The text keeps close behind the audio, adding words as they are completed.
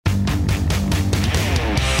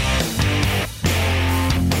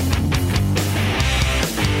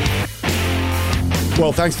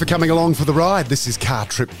Well, thanks for coming along for the ride. This is Car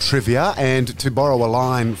Trip Trivia, and to borrow a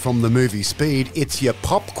line from the movie Speed, it's your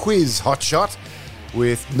pop quiz hotshot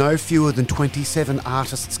with no fewer than 27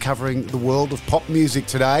 artists covering the world of pop music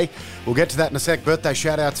today. We'll get to that in a sec. Birthday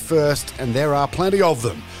shout-outs first, and there are plenty of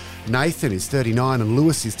them. Nathan is 39 and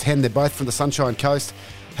Lewis is 10. They're both from the Sunshine Coast,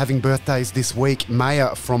 having birthdays this week.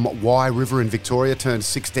 Maya from Wye River in Victoria turned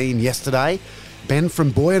 16 yesterday. Ben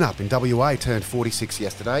from Boyanup in WA turned 46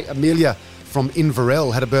 yesterday. Amelia from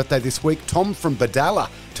Inverell had a birthday this week. Tom from Badalla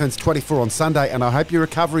turns 24 on Sunday, and I hope your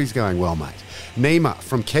recovery's going well, mate. Nima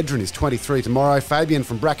from Kedron is 23 tomorrow. Fabian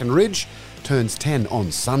from Bracken Ridge turns 10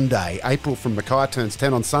 on Sunday. April from Mackay turns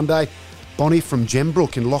 10 on Sunday. Bonnie from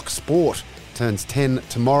Gembrook in Loch Sport turns 10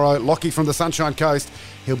 tomorrow. Lockie from the Sunshine Coast,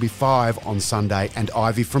 he'll be 5 on Sunday. And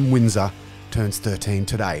Ivy from Windsor turns 13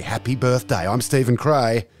 today. Happy birthday. I'm Stephen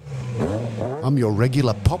Cray. I'm your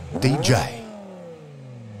regular pop DJ.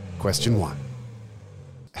 Question 1.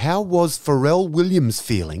 How was Pharrell Williams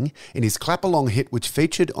feeling in his clap-along hit which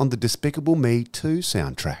featured on the Despicable Me 2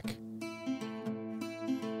 soundtrack?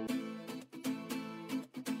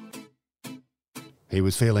 He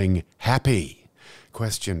was feeling happy.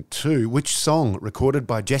 Question 2. Which song recorded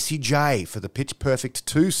by Jessie J for the Pitch Perfect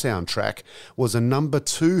 2 soundtrack was a number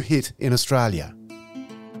 2 hit in Australia?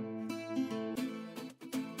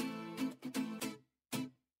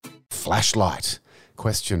 Flashlight.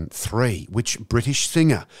 Question 3. Which British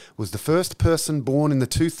singer was the first person born in the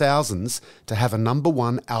 2000s to have a number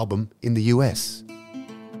 1 album in the US?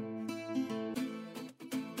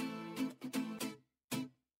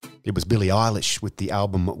 It was Billie Eilish with the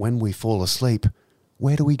album When We Fall Asleep,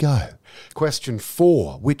 Where Do We Go? Question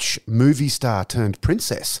 4. Which movie star turned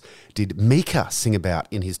princess did Mika sing about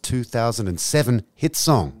in his 2007 hit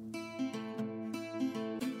song?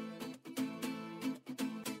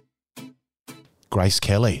 Grace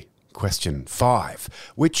Kelly. Question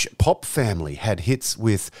 5. Which pop family had hits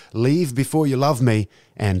with Leave Before You Love Me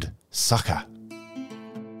and Sucker?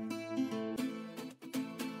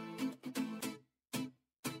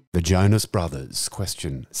 The Jonas Brothers.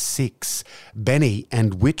 Question 6. Benny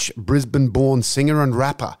and which Brisbane-born singer and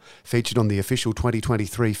rapper featured on the official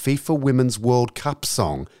 2023 FIFA Women's World Cup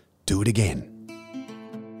song, Do It Again?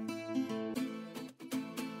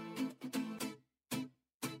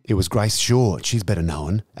 It was Grace Shaw. She's better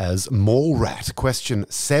known as Mallrat. Question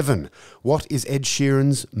 7. What is Ed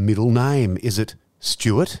Sheeran's middle name? Is it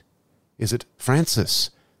Stuart? Is it Francis?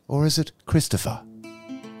 Or is it Christopher?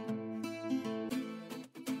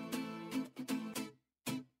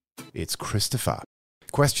 It's Christopher.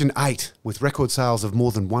 Question 8. With record sales of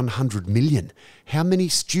more than 100 million, how many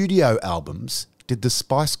studio albums did the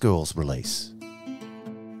Spice Girls release?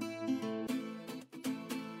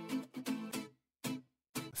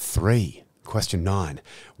 3. Question 9.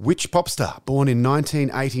 Which pop star born in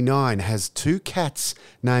 1989 has 2 cats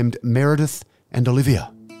named Meredith and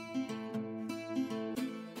Olivia?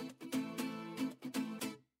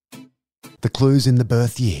 The clue's in the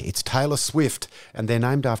birth year. It's Taylor Swift, and they're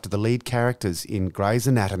named after the lead characters in Grey's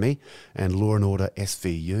Anatomy and Law & Order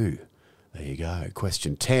SVU. There you go.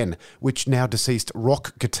 Question 10. Which now deceased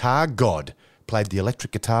rock guitar god played the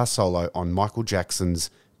electric guitar solo on Michael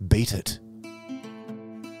Jackson's Beat It?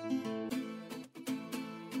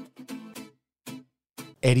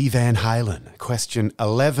 Eddie Van Halen. Question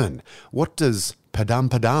 11. What does Padam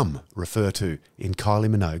Padam refer to in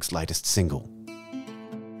Kylie Minogue's latest single?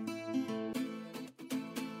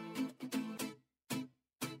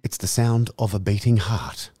 It's the sound of a beating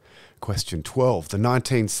heart. Question 12. The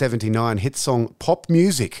 1979 hit song Pop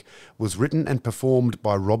Music was written and performed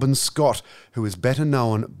by Robin Scott, who is better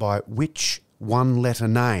known by which one-letter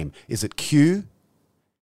name? Is it Q,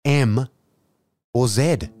 M, or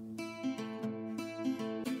Z?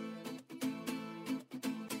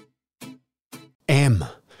 M.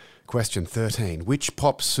 Question 13. Which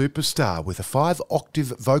pop superstar with a 5-octave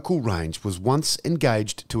vocal range was once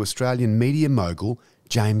engaged to Australian media mogul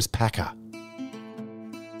James Packer?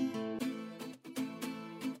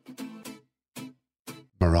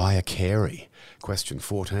 Mariah Carey. Question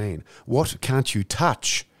 14. What can't you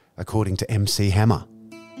touch, according to MC Hammer?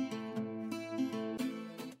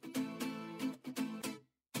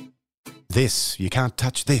 This. You can't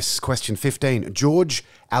touch this. Question 15. George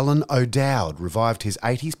Alan O'Dowd revived his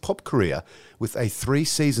 80s pop career with a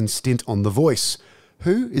 3-season stint on The Voice.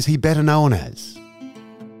 Who is he better known as?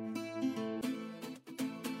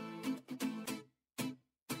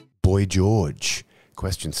 Boy George.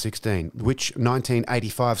 Question 16. Which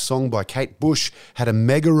 1985 song by Kate Bush had a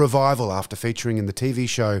mega revival after featuring in the TV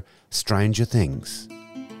show Stranger Things?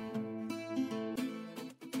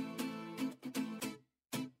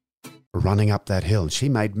 Running Up That Hill. She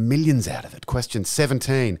made millions out of it. Question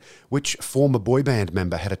 17. Which former boy band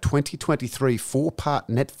member had a 2023 4-part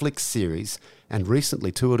Netflix series and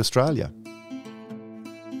recently toured Australia?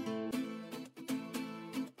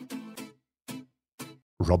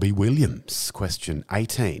 Robbie Williams. Question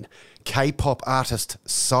 18. K-pop artist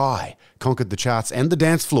Psy conquered the charts and the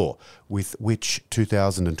dance floor with which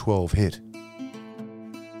 2012 hit?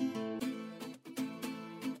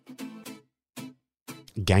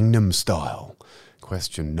 Gangnam Style.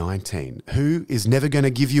 Question 19. Who is never going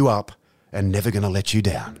to give you up and never going to let you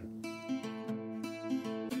down?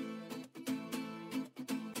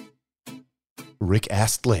 Rick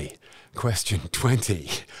Astley. Question 20.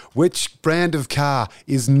 Which brand of car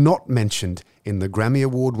is not mentioned in the Grammy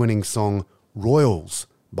Award-winning song Royals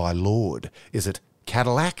by Lorde? Is it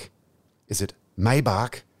Cadillac? Is it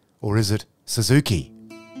Maybach? Or is it Suzuki?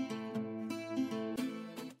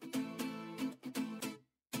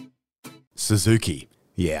 Suzuki.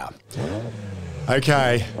 Yeah.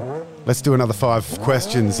 Okay, let's do another 5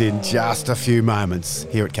 questions in just a few moments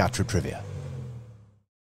here at Car Trip Trivia.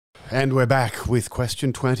 And we're back with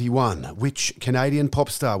question 21. Which Canadian pop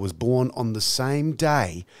star was born on the same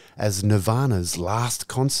day as Nirvana's last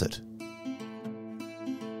concert?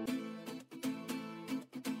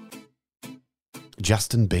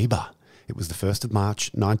 Justin Bieber. It was the 1st of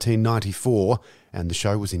March 1994 and the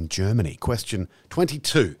show was in Germany. Question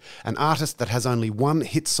 22. An artist that has only one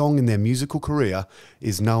hit song in their musical career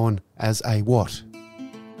is known as a what?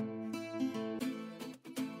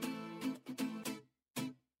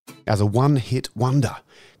 As a one-hit wonder.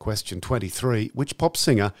 Question 23. Which pop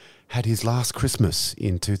singer had his last Christmas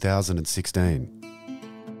in 2016?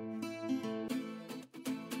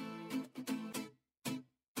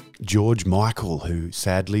 George Michael, who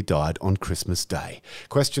sadly died on Christmas Day.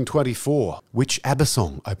 Question 24. Which ABBA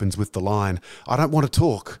song opens with the line, "I don't want to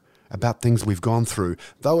talk about things we've gone through,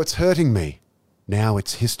 though it's hurting me. Now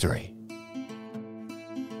it's history"?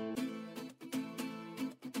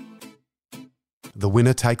 The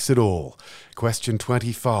winner takes it all. Question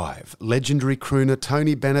 25. Legendary crooner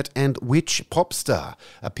Tony Bennett and which pop star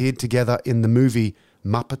appeared together in the movie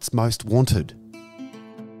Muppets Most Wanted?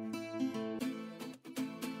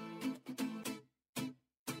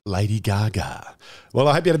 Lady Gaga. Well,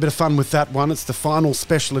 I hope you had a bit of fun with that one. It's the final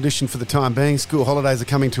special edition for the time being. School holidays are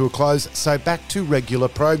coming to a close, so back to regular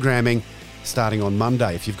programming starting on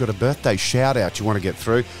Monday. If you've got a birthday shout-out you want to get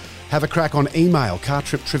through, have a crack on email,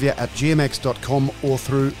 cartriptrivia@gmx.com, or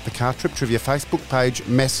through the Car Trip Trivia Facebook page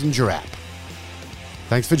Messenger app.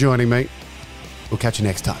 Thanks for joining me. We'll catch you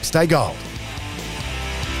next time. Stay gold.